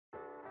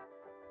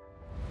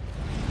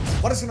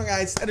What is going on,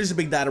 guys? It is a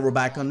Big Daddy. We're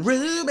back on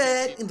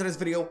Roobet. In today's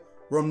video,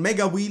 we're on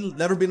Mega Wheel.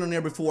 Never been on here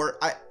before.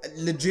 I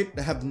legit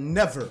have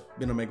never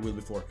been on Mega Wheel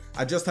before.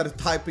 I just had to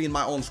type in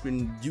my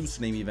on-screen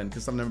username even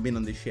because I've never been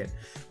on this shit.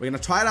 We're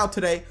gonna try it out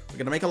today. We're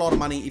gonna make a lot of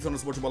money. If you want to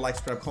support your boy, like,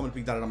 subscribe, comment,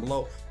 Big Daddy down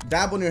below.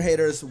 Dab on your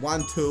haters,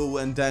 1, 2,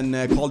 and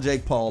then call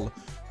Jake Paul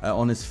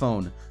on his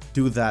phone.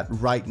 Do that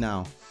right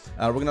now.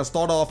 We're gonna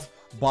start off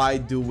by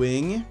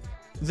doing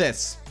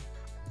this.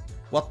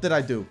 What did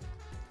I do?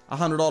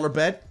 $100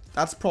 bet?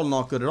 That's probably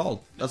not good at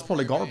all. That's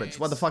probably garbage.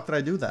 Why the fuck did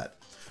I do that?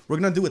 We're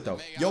gonna do it though.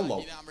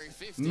 YOLO.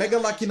 Mega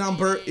lucky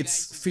number.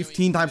 It's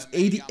 15 times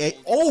 88.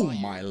 Oh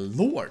my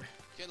lord.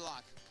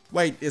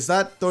 Wait, is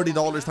that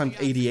 $30 times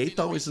 88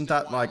 though? Isn't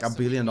that like $1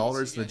 billion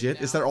legit?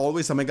 Is there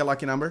always a mega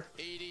lucky number?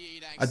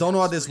 I don't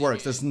know how this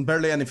works. There's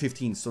barely any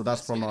 15s, so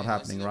that's probably not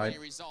happening, right?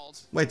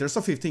 Wait, there's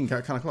a 15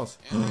 kind of close.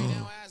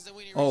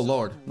 Oh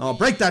lord. No,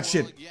 break that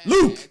shit.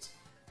 Luke!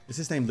 Is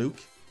his name Luke?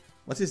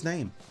 What's his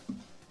name?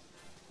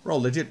 Bro,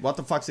 legit, what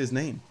the fuck's his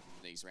name?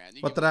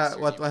 What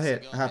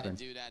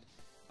happened?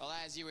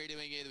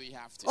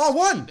 Oh,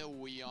 one!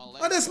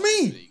 Oh, that's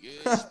me!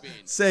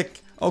 Sick.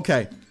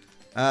 Okay.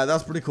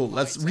 That's pretty cool.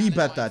 Let's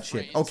rebet that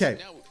shit. Okay.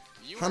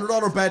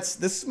 $100 bets.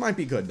 This might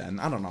be good then.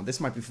 I don't know. This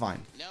might be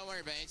fine.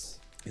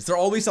 Is there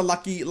always a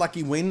lucky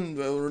win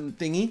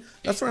thingy?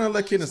 Let's run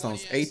another kidney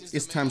stones. 8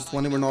 is times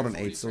 20. We're not on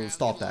 8, so we'll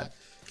stop that.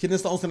 Kidney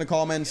stones in the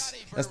comments.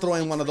 Let's throw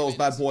in one of those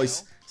bad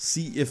boys.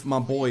 See if my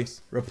boy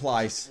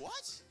replies.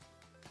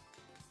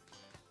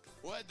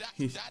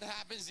 That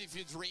happens if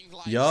you drink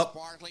like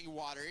sparkling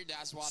water.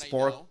 That's what I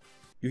know.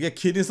 You get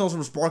kidney stones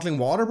from sparkling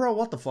water, bro?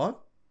 What the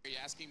fuck? Are you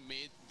asking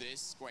me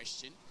this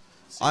question?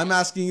 I'm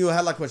asking you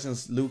hella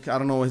questions, Luke. I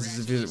don't know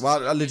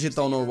well, I legit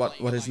don't know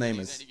what his name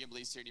is.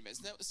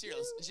 No,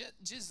 serious.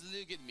 Just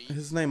look at me.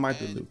 His name might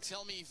be Luke.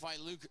 Tell me if I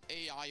look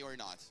AI or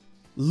not.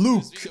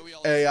 Luke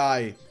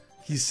AI.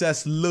 He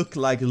says look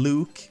like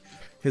Luke.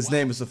 His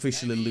name is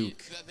officially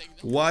Luke.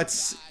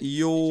 What's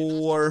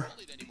your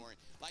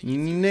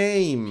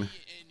name?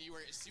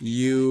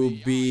 You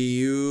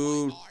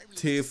beautiful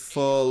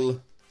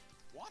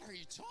What are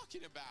you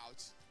talking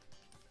about?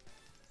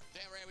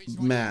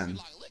 man.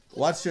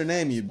 What's your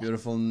name, you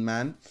beautiful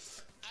man?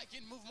 I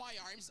can move my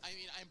arms. I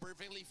mean, I'm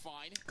perfectly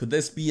fine. Could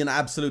this be an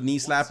absolute knee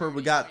slapper?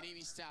 We got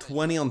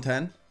 20 on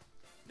 10.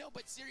 No,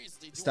 but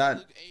seriously, Is that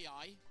look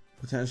AI?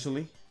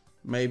 potentially?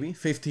 Maybe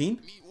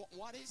 15?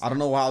 I don't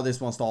know how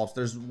this one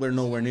stops. We're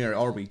nowhere near,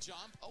 are we?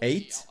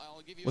 8?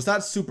 Was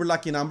that super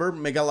lucky number?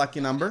 Mega lucky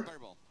number?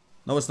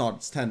 No, it's not.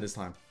 It's 10 this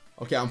time.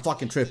 Okay, I'm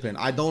fucking tripping.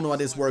 I don't know how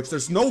this works.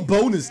 There's no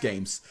bonus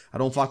games. I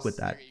don't fuck with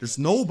that. There's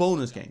no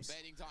bonus games.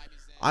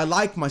 I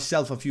like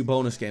myself a few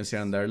bonus games here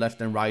and there. Left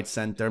and right,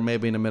 center,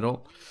 maybe in the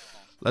middle.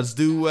 Let's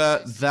do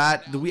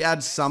that. Do we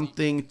add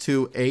something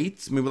to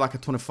 8? Maybe like a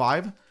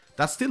 25?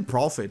 That's still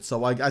profit,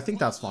 so I think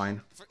that's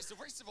fine.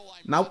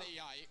 Now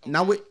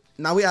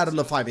we added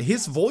a 5.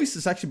 His voice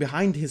is actually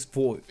behind his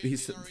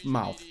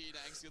mouth.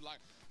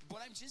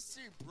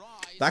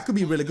 That could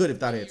be really good if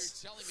that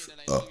hits.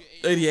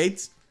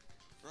 88.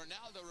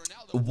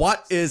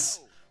 What is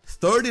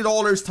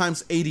 $30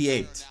 times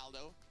 88?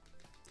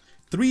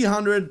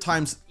 300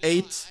 times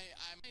 8.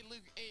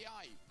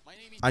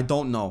 I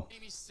don't know.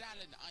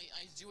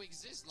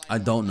 I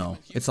don't know.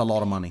 It's a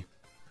lot of money.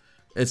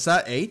 Is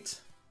that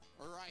 8?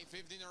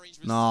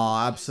 No,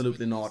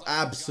 absolutely not.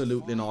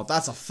 Absolutely not.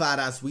 That's a fat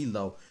ass wheel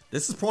though.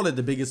 This is probably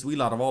the biggest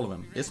wheel out of all of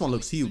them. This one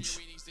looks huge.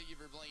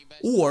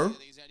 Or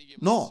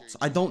not.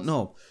 I don't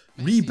know.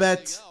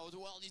 Rebet.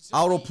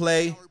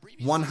 Autoplay.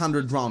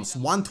 100 rounds.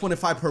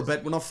 125 per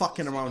bet. We're not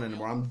fucking around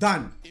anymore. I'm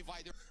done.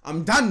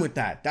 I'm done with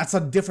that. That's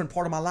a different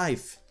part of my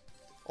life.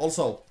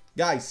 Also,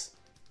 guys,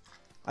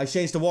 I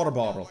changed the water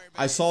bottle.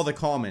 I saw the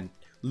comment.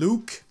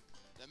 Luke.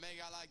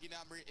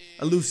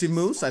 Elusive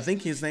Moose. I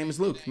think his name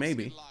is Luke.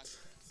 Maybe.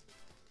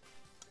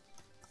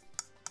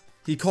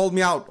 He called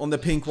me out on the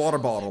pink water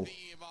bottle.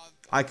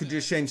 I could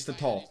just change the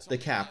top, the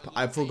cap.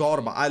 I forgot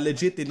about it. I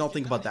legit did not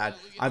think about that.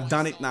 I've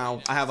done it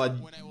now. I have a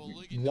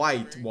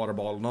white water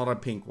bottle, not a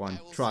pink one.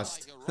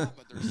 Trust.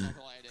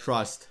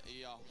 Trust.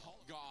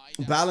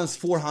 Balance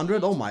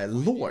 400? Oh my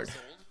lord.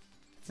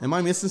 Am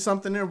I missing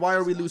something here? Why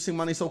are we losing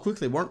money so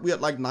quickly? Weren't we at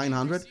like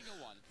 900?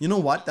 You know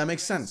what? That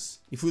makes sense.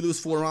 If we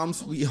lose 4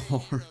 rounds, we're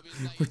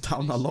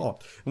down a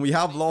lot. And we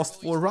have lost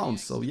 4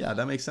 rounds. So yeah,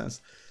 that makes sense.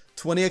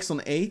 20x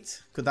on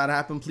 8. Could that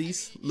happen,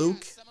 please?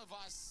 Luke?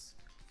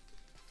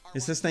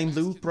 Is his name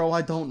Luke, bro?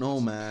 I don't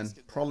know, man.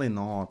 Probably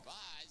not.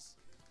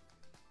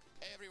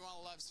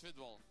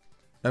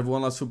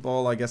 Everyone loves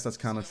football. I guess that's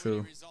kind of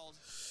true.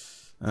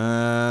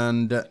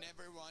 And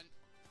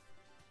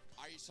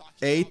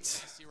 8,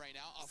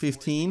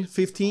 15,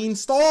 15.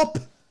 Stop!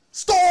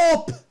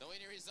 Stop!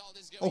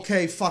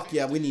 Okay, fuck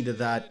yeah, we needed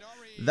that.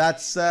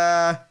 That's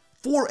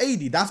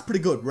 480. That's pretty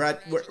good.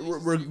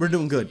 We're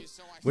doing good.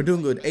 We're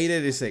doing good.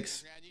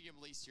 886.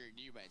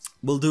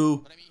 We'll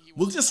do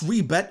We'll just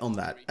rebet on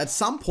that. At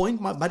some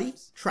point, my buddy,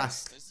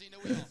 trust.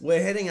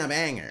 We're hitting a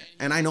banger,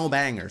 and I know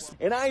bangers.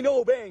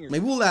 Maybe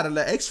we'll add an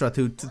extra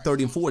to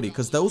 30 and 40,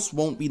 because those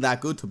won't be that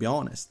good, to be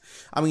honest.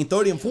 I mean,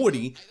 30 and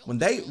 40, when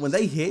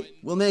they hit,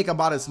 we'll make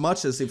about as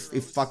much as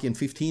if fucking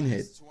 15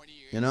 hit,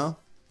 you know?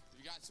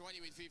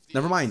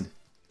 Never mind.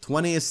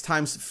 20 is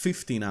times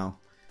 50 now.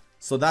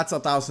 So that's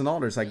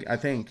 $1,000, I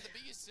think.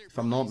 If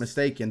I'm not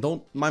mistaken.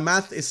 My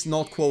math is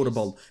not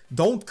quotable.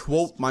 Don't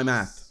quote my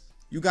math.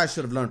 You guys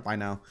should have learned by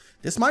now.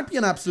 This might be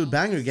an absolute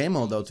banger game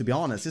mode though, to be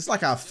honest. It's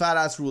like a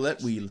fat-ass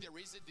roulette wheel.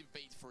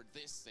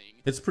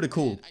 It's pretty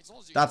cool.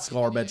 That's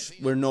garbage.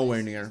 We're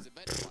nowhere near.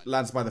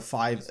 Lands by the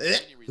 5.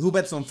 Who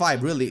bets on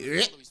 5,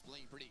 really?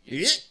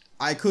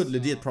 I could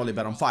legit probably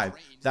bet on 5.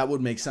 That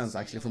would make sense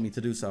actually for me to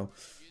do so.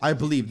 I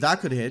believe that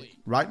could hit.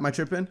 Right? Am I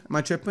tripping? Am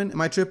I tripping?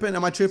 Am I tripping?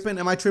 Am I tripping?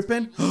 Am I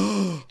tripping?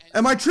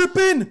 Am I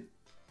tripping?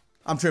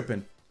 I'm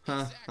tripping.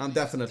 Huh? I'm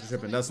definitely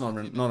tripping. That's not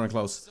even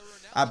close.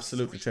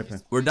 Absolutely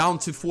tripping. We're down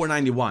to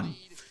 491.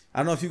 I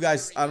don't know if you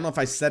guys, I don't know if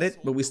I said it,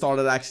 but we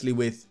started actually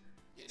with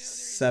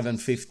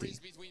 750.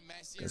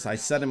 Because I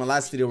said in my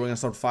last video we're gonna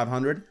start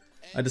 500.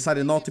 I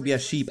decided not to be a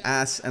sheep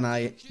ass and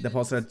I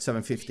deposited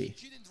 750.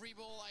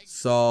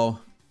 So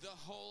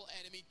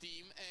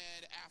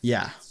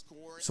yeah.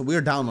 So we're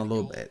down a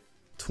little bit.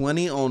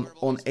 20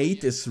 on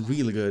 8 is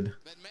really good.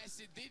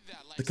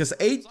 Because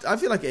 8, I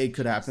feel like 8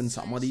 could happen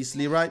somewhat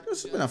easily, right?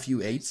 There's been a few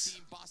 8s.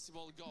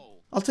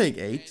 I'll take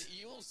 8.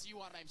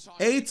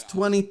 8,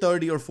 20,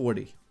 30, or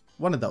 40.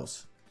 One of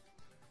those.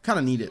 Kind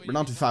of need it. We're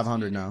down to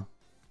 500 now.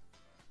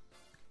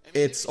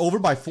 It's over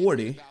by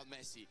 40.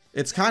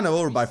 It's kind of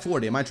over by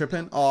 40. Am I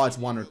tripping? Oh, it's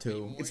 1 or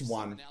 2. It's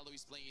 1.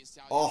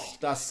 Oh,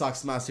 that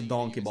sucks massive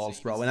donkey balls,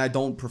 bro. And I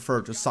don't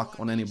prefer to suck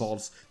on any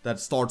balls that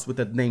starts with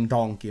the name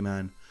donkey,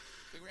 man.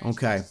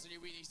 Okay.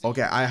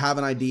 Okay, I have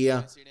an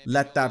idea.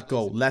 Let that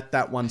go. Let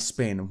that one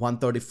spin.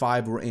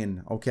 135, we're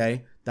in.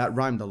 Okay. That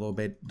rhymed a little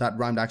bit. That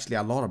rhymed actually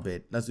a lot of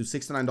bit. Let's do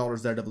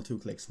 $69 there, double 2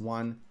 clicks.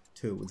 1,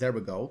 2. There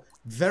we go.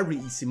 Very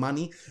easy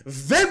money.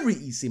 Very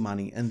easy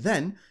money. And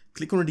then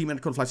click on redeem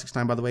and code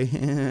fly69, by the way.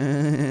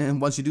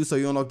 Once you do so,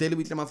 you unlock daily,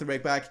 weekly, monthly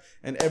breakback.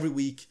 And every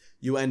week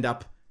you end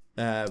up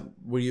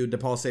where you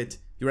deposit,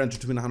 you enter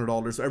to win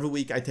 $100. So every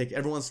week I take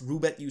everyone's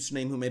Roobet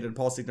username who made a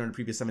deposit during the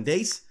previous 7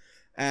 days.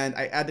 And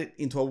I add it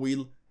into a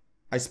wheel.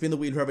 I spin the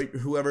wheel,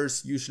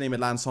 whoever's username it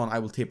lands on, I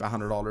will tip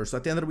 $100. So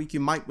at the end of the week,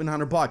 you might win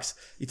 $100.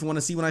 If you want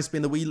to see when I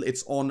spin the wheel,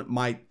 it's on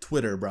my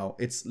Twitter, bro.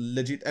 It's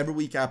legit. Every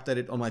week I update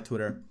it on my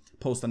Twitter.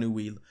 Post a new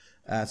wheel.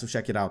 So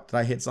check it out. Did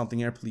I hit something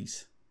here,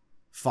 please?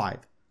 5.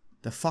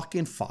 The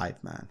fucking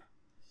 5, man.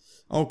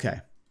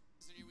 Okay.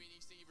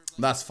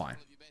 That's fine.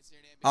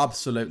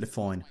 Absolutely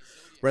fine.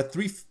 We're at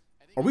 3...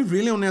 Are we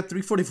really only at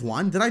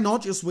 341? Did I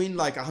not just win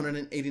like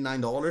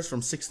 $189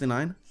 from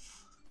 69?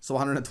 So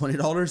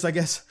 $120, I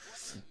guess.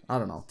 I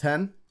don't know.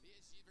 10?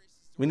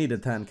 We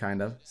needed 10,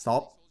 kind of.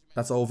 Stop.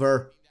 That's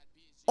over.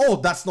 Oh,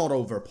 that's not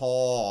over.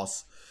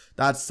 Pause.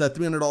 That's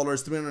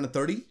 $300,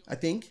 330, I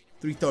think.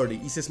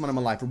 330. Easiest money of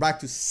my life. We're back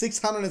to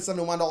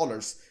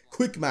 $671.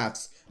 Quick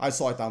maths. I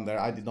saw it down there.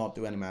 I did not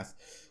do any math.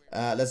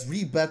 Let's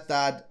rebet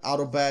that.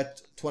 Auto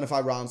bet.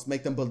 25 rounds.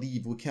 Make them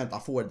believe we can't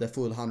afford the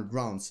full 100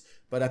 rounds.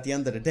 But at the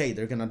end of the day,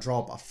 they're gonna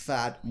drop a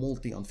fat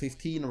multi on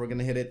 15. And we're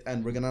gonna hit it.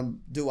 And we're gonna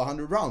do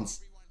 100 rounds.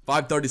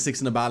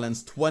 536 in the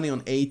balance, 20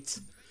 on 8.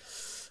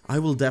 I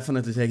will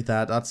definitely take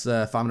that. That's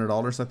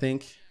 $500, I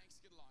think.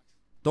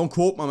 Don't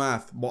quote my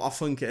math, but I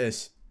think it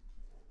is.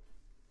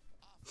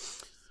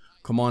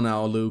 Come on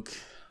now, Luke.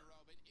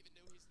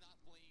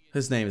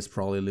 His name is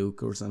probably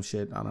Luke or some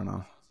shit. I don't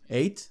know.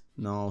 8?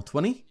 No.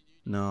 20?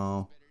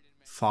 No.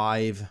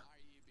 5.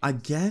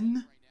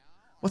 Again?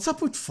 What's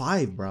up with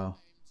 5, bro?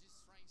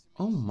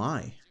 Oh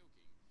my.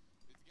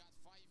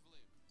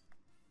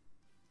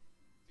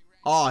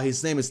 Oh,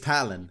 his name is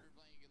Talon.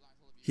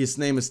 His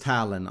name is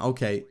Talon.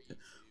 Okay.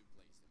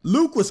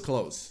 Luke was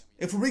close.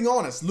 If we're being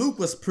honest, Luke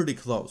was pretty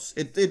close.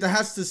 It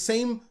has the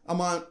same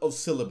amount of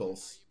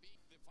syllables.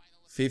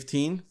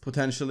 15,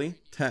 potentially.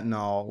 10,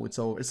 no, it's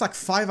over. It's like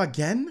 5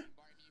 again?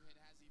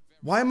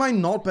 Why am I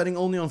not betting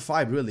only on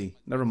 5, really?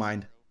 Never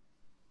mind.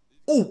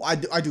 Oh,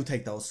 I do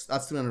take those.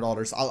 That's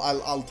 $300.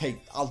 I'll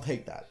take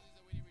that.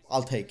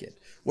 I'll take it.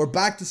 We're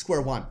back to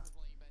square one.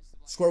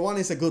 Square one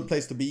is a good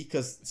place to be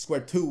because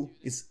square 2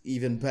 is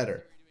even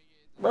better.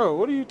 Bro,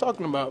 what are you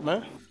talking about,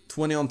 man?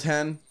 20 on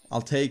 10.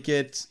 I'll take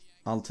it.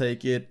 I'll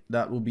take it.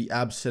 That will be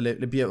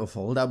absolutely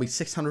beautiful. That'll be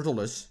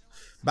 $600.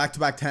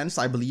 Back-to-back 10s,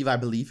 I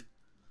believe.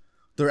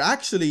 They're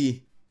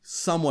actually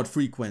somewhat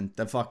frequent,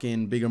 the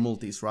fucking bigger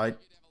multis, right?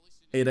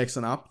 8x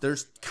and up. They're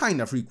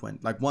kind of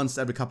frequent, like once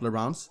every couple of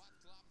rounds.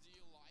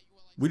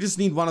 We just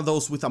need one of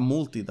those with a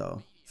multi,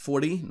 though.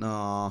 40?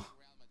 No.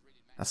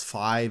 That's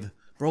 5.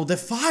 Bro, the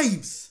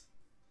 5s!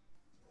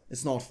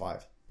 It's not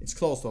 5. It's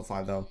close to a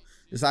 5, though.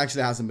 This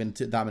actually hasn't been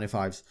that many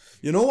 5s.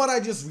 You know what I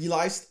just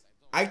realized?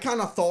 I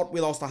kind of thought we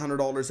lost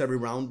 $100 every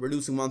round. We're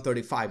losing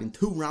 135. In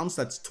 2 rounds,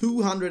 that's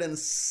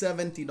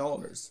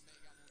 $270.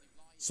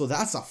 So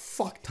that's a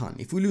fuck ton.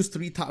 If we lose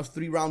 3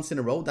 rounds in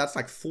a row, that's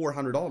like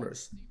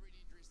 $400.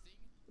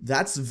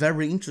 That's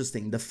very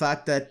interesting. The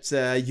fact that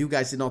you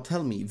guys did not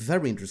tell me.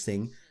 Very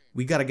interesting.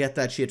 We gotta get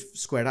that shit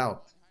squared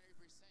out.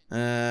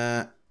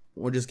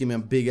 Or just give me a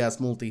big ass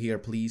multi here,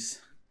 please.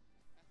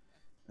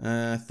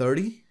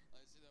 30?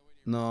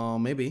 No,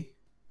 maybe.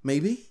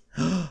 Maybe?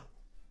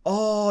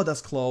 Oh,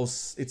 that's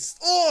close. It's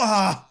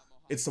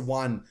it's a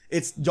 1.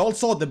 It's y'all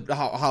saw the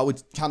how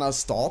it kind of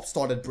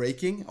started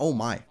breaking. Oh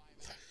my.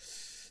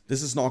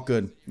 This is not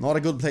good. Not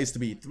a good place to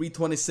be.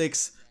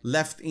 326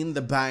 left in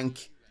the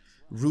bank.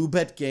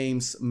 Roobet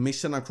games,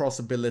 mission across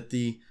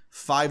ability,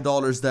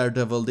 $5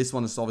 Daredevil. This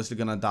one is obviously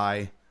gonna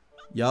die.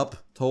 Yup,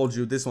 told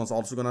you this one's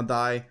also gonna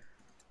die.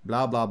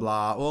 Blah blah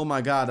blah. Oh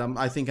my god,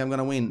 I think I'm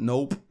gonna win.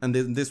 Nope. And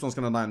this one's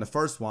gonna die in the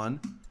first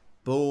one.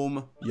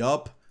 Boom.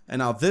 Yup. And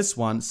now this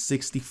one,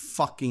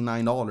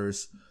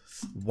 $69.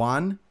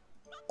 1.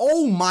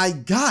 Oh my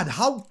god,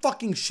 how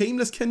fucking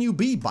shameless can you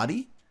be,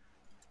 buddy?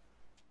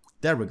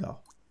 There we go.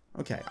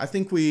 Okay, I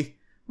think we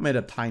made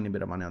a tiny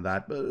bit of money on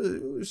that, but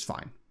it's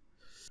fine.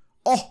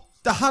 Oh,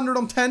 the 100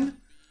 on 10.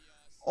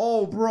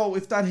 Oh, bro,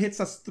 if that hits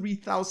us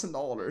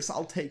 $3,000,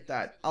 I'll take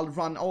that. I'll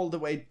run all the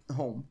way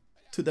home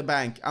to the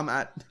bank. I'm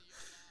at.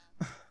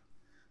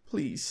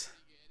 Please.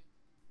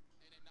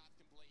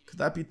 Could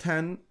that be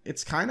 10?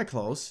 It's kind of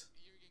close.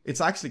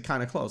 It's actually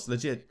kind of close,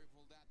 legit.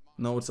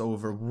 No, it's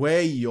over.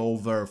 Way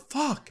over.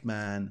 Fuck,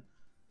 man.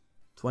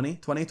 20,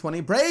 20,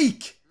 20.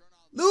 Break!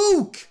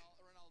 Luke!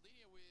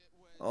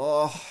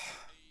 Oh.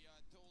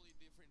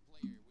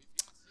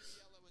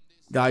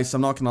 Guys,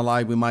 I'm not gonna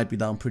lie. We might be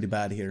down pretty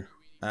bad here.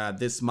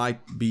 This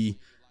might be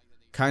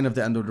kind of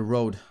the end of the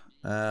road.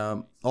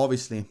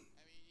 Obviously.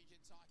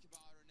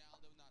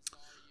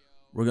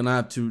 We're gonna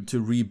have to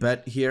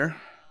rebet here.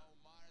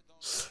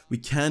 We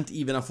can't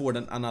even afford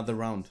another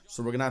round.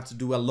 So we're gonna have to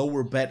do a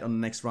lower bet on the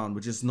next round,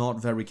 which is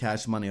not very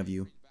cash money of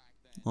you.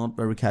 Not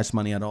very cash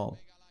money at all.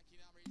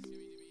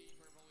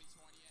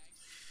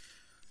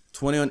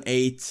 20 on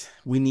 8.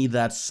 We need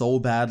that so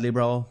badly,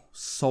 bro.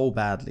 So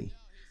badly.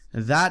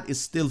 That is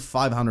still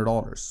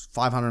 $500.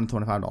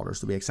 $525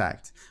 to be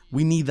exact.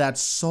 We need that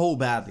so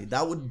badly.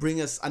 That would bring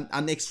us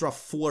an extra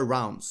 4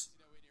 rounds.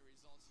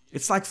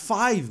 It's like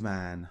 5,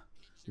 man.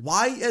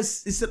 Why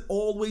is it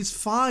always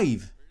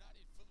 5?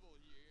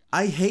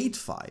 I hate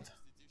 5.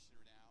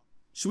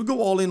 Should we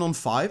go all in on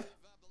 5?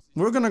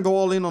 We're gonna go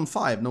all in on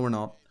 5. No, we're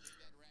not.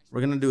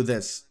 We're gonna do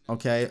this.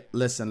 Okay,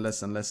 listen.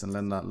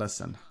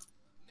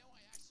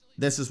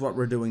 This is what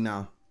we're doing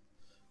now.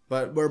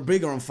 But we're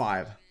bigger on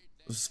 5.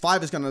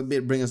 5 is gonna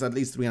bring us at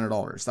least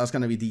 $300. That's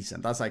gonna be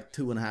decent. That's like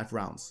 2.5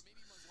 rounds.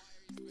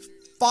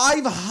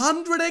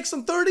 500x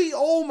on 30?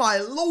 Oh my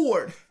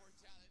lord!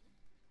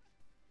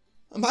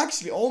 I'm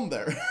actually on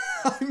there.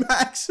 I'm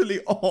actually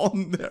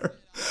on there.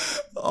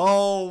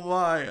 Oh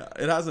my.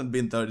 It hasn't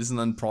been 30. This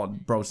is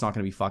bro, it's not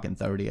gonna be fucking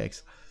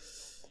 30x.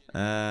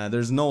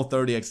 There's no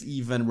 30x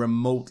even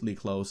remotely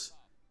close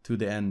to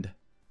the end.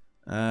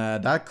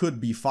 That could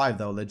be 5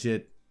 though,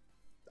 legit.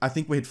 I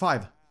think we hit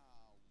 5.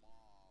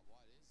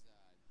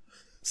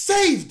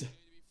 Saved!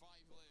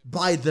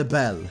 By the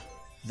bell.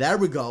 There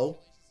we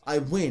go. I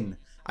win.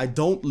 I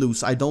don't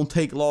lose. I don't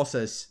take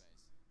losses.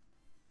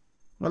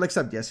 Well,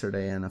 except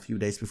yesterday and a few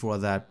days before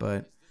that,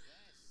 but...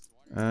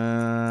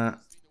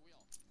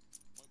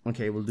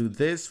 okay, we'll do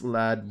this. We'll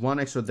add 1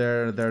 extra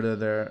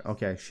there.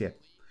 Okay, shit.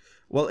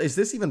 Well, is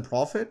this even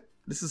profit?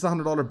 This is a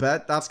 $100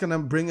 bet. That's gonna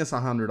bring us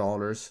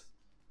 $100.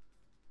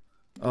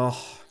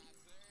 Oh.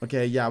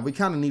 Okay, yeah, we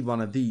kind of need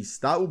one of these.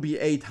 That would be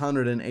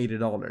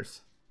 $880.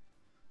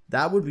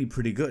 That would be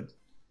pretty good.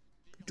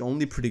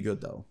 Only pretty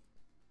good, though.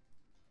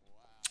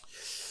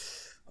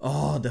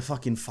 Oh, the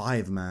fucking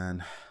 5,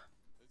 man.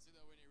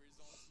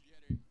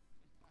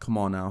 Come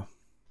on now.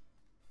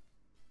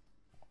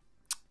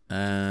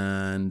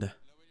 And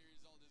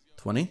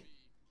 20?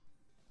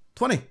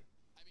 20.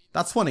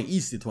 That's 20.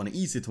 Easy 20.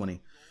 Easy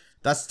 20.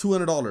 That's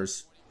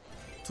 $200.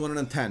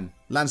 210.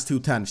 Lance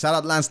 210. Shout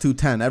out Lance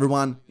 210.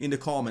 Everyone in the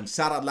comments.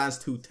 Shout out Lance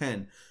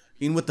 210.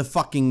 In with the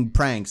fucking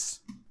pranks.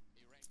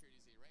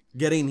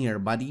 Get in here,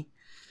 buddy.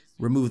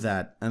 Remove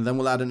that. And then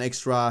we'll add an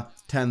extra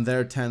 10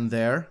 there, 10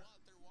 there.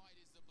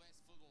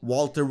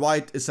 Walter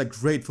White is a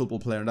great football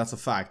player, and that's a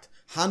fact.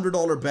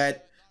 $100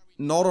 bet.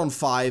 Not on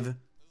 5.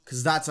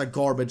 Because that's a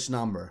garbage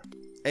number.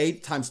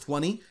 8 times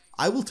 20.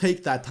 I will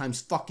take that times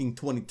fucking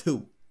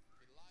 22.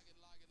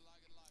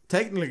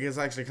 Technically, it's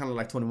actually kind of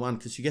like 21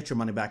 because you get your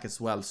money back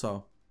as well.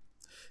 So,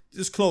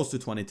 just close to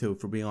 22,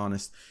 for being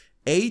honest.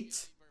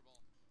 8.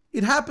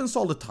 It happens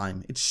all the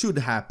time. It should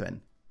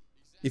happen.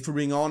 If we're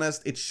being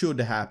honest, it should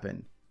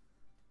happen.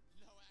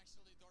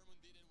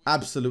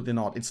 Absolutely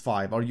not. It's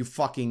 5. Are you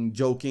fucking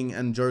joking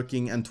and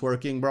jerking and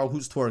twerking, bro?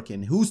 Who's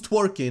twerking? Who's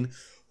twerking?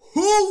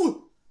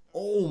 Who?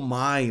 Oh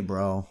my,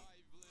 bro.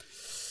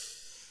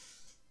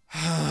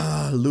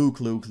 Luke.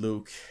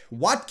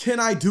 What can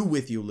I do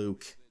with you,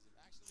 Luke?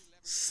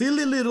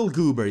 Silly little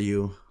goober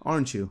you.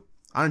 Aren't you?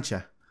 Aren't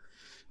you?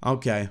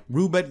 Okay.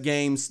 Roobet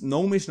games.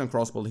 No mission and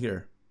crossbow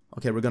here.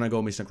 Okay, we're gonna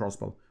go mission and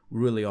crossbow. We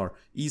really are.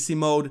 Easy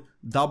mode.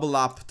 Double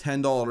up.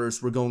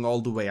 $10. We're going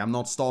all the way. I'm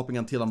not stopping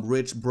until I'm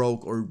rich,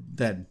 broke, or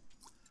dead.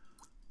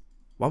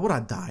 Why would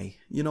I die?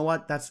 You know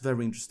what? That's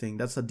very interesting.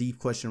 That's a deep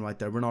question right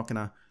there. We're not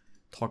gonna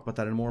talk about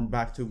that anymore.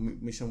 Back to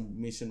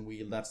mission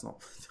wheel. That's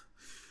not...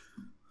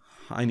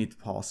 I need to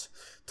pause.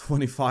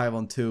 25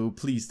 on 2.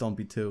 Please don't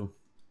be 2.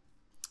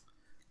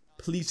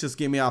 Please just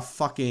give me a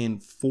fucking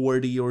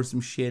 40 or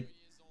some shit.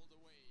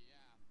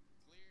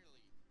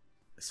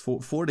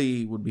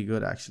 40 would be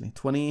good actually.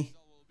 20.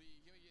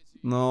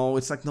 No,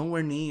 it's like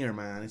nowhere near,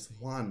 man. It's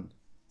 1.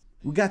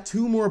 We got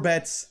 2 more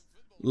bets.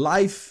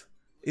 Life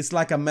is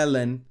like a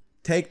melon.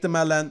 Take the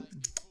melon,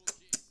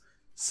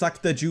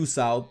 suck the juice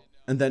out,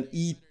 and then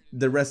eat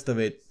the rest of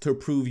it to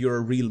prove you're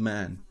a real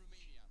man.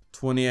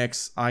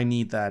 20x, I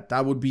need that.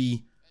 That would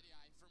be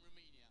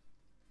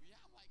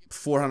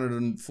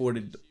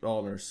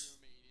 $440.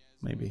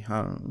 Maybe.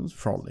 I don't know.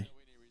 Probably.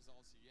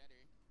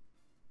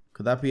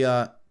 Could that be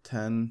a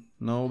 10?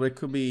 No, but it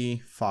could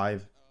be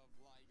 5.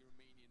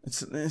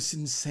 It's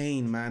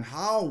insane, man.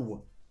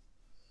 How?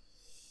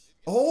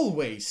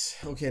 Always.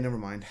 Okay, never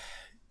mind.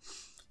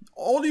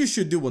 All you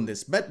should do on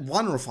this, bet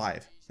 1 or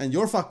 5, and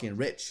you're fucking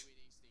rich.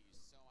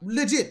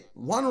 Legit,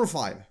 1 or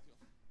 5.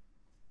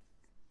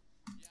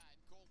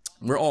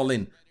 We're all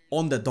in.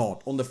 On the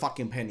dot, on the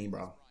fucking penny,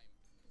 bro.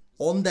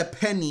 On the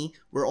penny,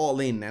 we're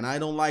all in, and I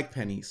don't like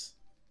pennies.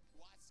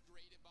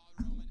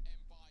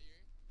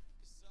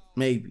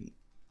 Maybe.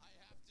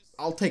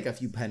 I'll take a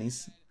few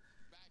pennies.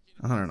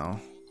 I don't know.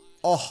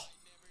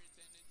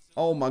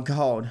 Oh my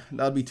god,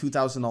 that'll be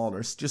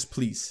 $2,000. Just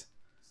please.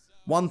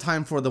 One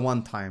time for the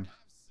one time.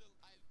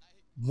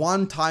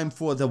 One time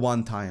for the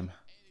one time.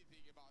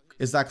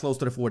 Is that close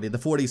to the 40? The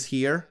 40 is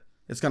here.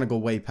 It's gonna go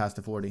way past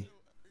the 40.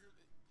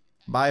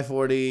 Bye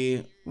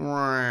 40.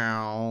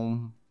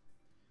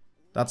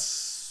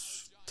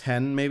 That's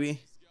 10 maybe.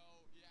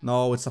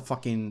 No, it's a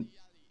fucking...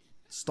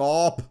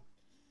 Stop.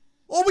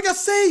 Oh, we got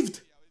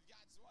saved.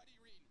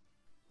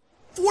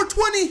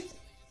 420.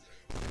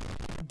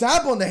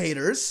 Dab on the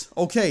haters.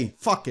 Okay,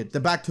 fuck it. The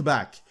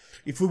back-to-back.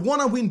 If we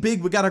want to win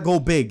big, we gotta go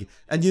big.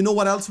 And you know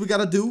what else we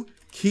gotta do?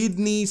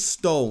 Kidney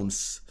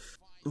stones.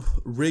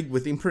 Rig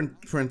within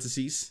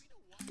parentheses.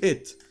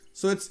 It.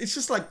 So it's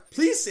just like,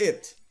 please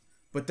it.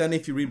 But then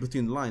if you read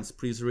between the lines,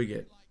 please rig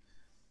it.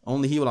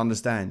 Only he will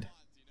understand.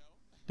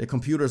 The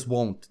computers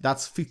won't.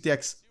 That's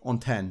 50x on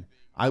 10.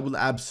 I will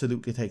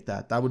absolutely take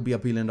that. That would be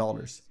 $1 billion.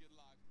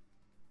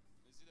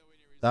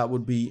 That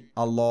would be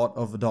a lot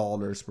of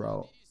dollars,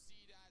 bro.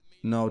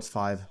 No, it's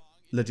 5.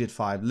 Legit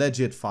 5.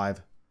 Legit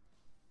 5.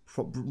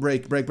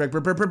 Break.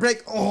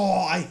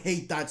 Oh, I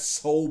hate that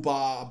so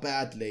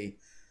badly.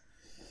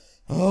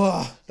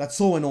 Oh, that's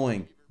so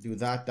annoying. Dude,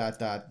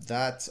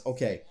 that's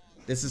okay.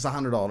 This is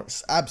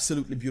 $100.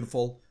 Absolutely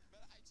beautiful.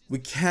 We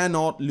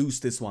cannot lose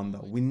this one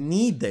though. We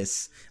need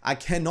this. I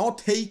cannot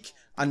take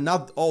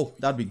another. Oh,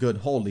 that'd be good.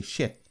 Holy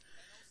shit.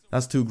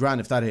 That's $2 grand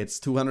if that hits.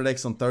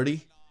 200x on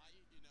 30.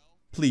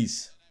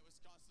 Please.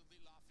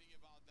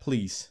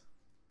 Please.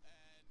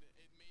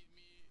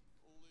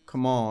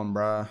 Come on,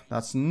 bruh.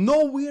 That's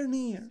nowhere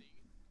near.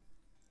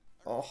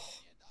 Oh.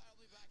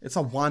 It's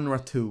a 1 or a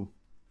 2.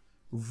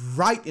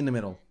 Right in the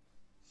middle.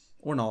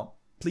 Or not.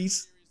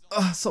 Please.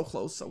 So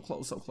close, so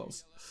close, so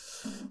close.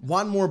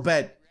 One more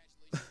bet.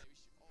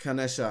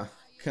 Kanesha.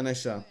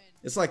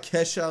 It's like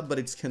Kesha, but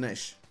it's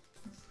Kanesh.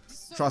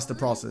 Trust the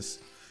process.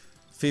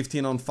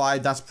 15 on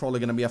 5. That's probably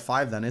going to be a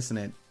 5 then, isn't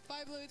it?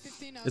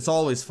 It's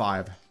always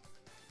 5.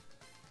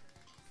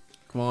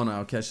 Come on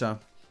now, Kesha.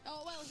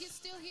 Oh, well, he's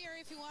still here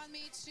if you want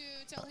me to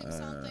tell him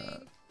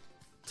something.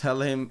 Tell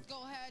him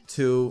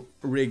to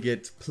rig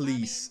it,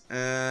 please.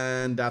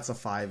 And that's a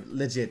 5.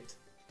 Legit.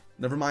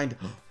 Never mind.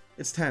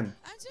 It's 10.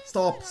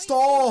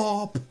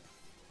 Stop!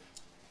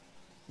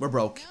 We're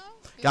broke.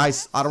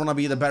 Guys, I don't want to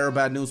be the bearer of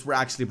bad news. We're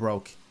actually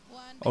broke.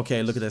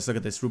 Okay, look at this.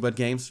 Roobet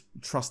Games.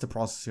 Trust the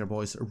process here,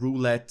 boys.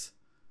 Roulette.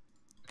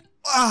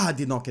 I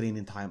did not get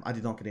in time. I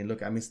did not get in.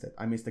 Look, I missed it.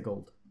 I missed the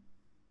gold.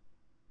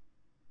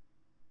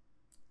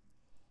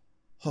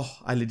 Oh,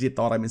 I legit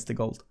thought I missed the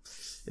gold.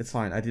 It's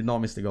fine. I did not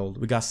miss the gold.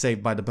 We got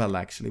saved by the bell,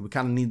 actually. We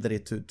kind of needed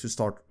it to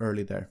start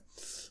early there.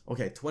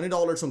 Okay,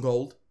 $20 on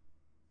gold.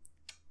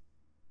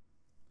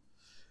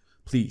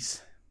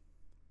 Please.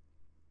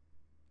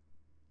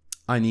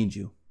 I need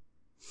you.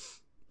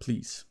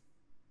 Please.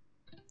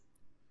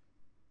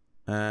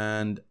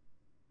 And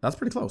that's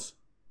pretty close.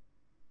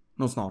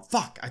 No, it's not.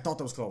 Fuck, I thought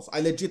that was close.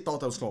 I legit thought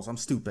that was close. I'm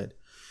stupid.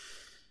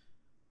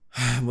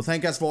 Well,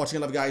 thank you guys for watching.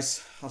 I love you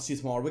guys. I'll see you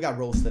tomorrow. We got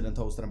roasted and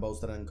toasted and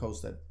boasted and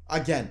coasted.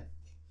 Again.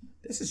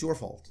 This is your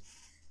fault.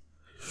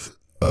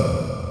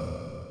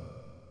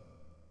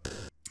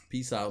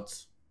 Peace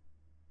out.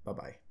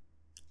 Bye-bye.